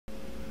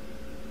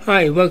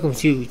Hi, welcome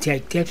to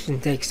Tech Tips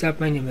and Tech Stuff.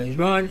 My name is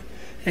Ron,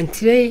 and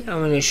today I'm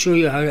going to show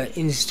you how to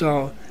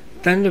install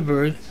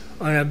Thunderbird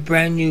on a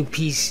brand new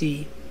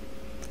PC.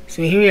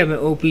 So here we have an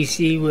old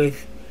PC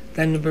with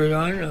Thunderbird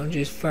on. I'll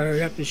just fire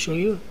it up to show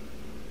you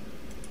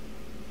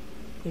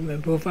in my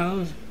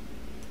profiles.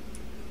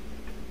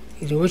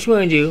 So what you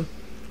want to do,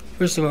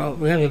 first of all,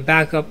 we have to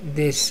back up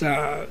this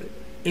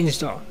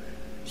install.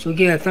 So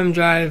get a thumb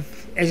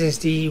drive,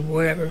 SSD,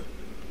 whatever,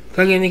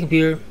 plug it in the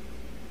computer.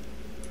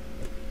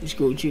 Just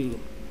go to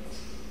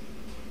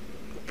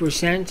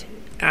percent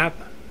app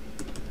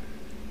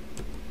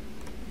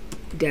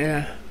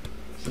data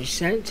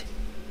percent,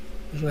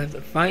 which we'll have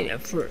to find it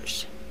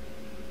first.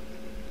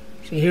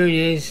 So here it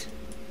is,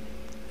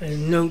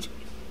 and note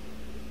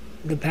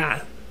the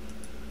path.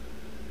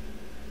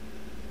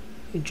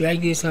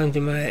 Drag this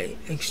onto my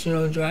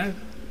external drive.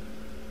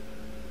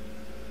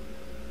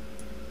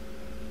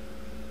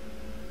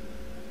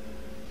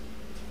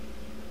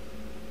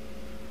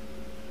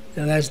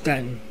 Now that's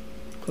done.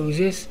 Close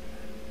this,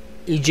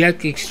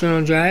 eject the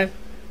external drive,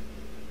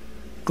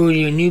 go to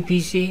your new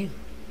PC,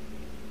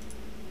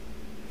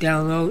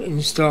 download,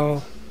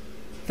 install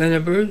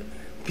Thunderbird,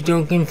 but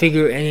don't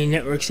configure any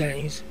network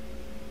settings.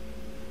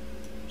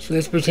 So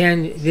let's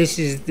pretend this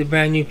is the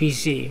brand new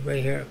PC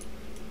right here.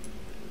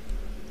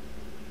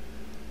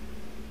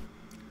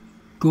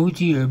 Go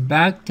to your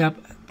backed up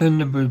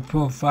Thunderbird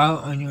profile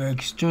on your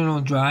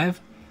external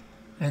drive,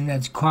 and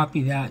let's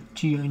copy that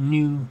to your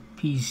new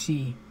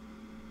PC.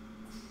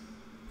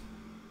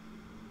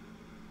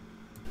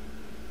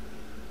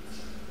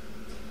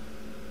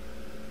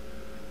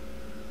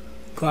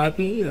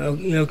 Copy.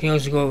 You can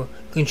also go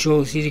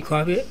Control C to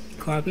copy it.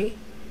 Copy.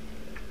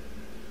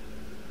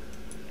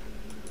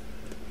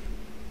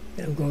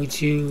 Then go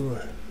to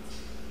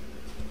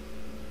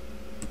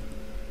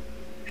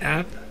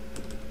App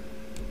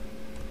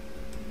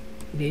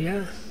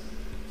Data.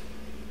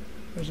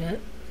 Where's that?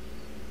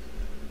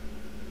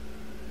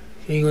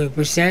 So you go to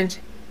percent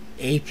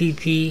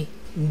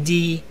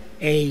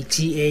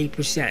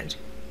APPDATA%.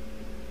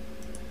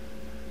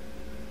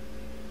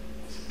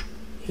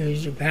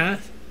 Here's your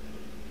path.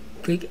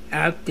 Click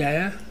App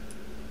Data,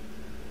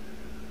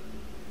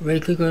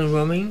 right click on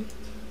Roaming,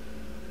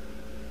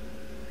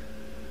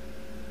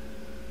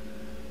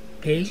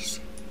 paste.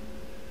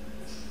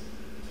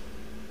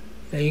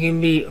 Now you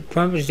can be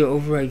prompted to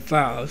overwrite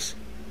files.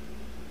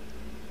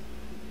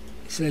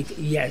 Select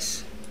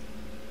Yes.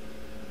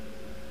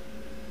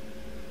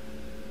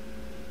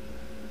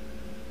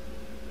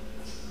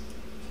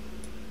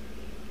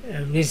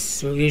 And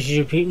this is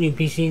your new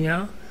PC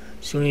now.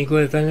 So when you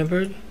go to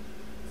Thunderbird,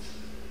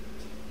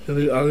 it'll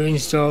be already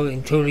installed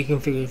and totally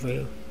configured for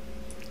you.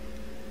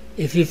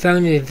 If you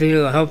found this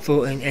video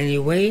helpful in any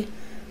way,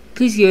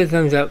 please give it a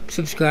thumbs up,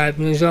 subscribe,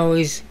 and as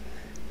always,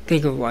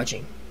 thank you for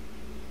watching.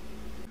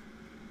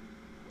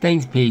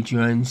 Thanks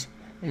Patreons,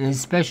 and a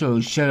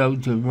special shout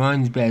out to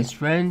Ron's best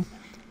friend,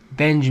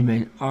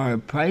 Benjamin R.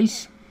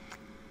 Price.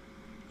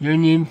 Your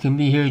name can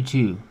be here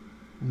too.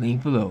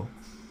 Link below.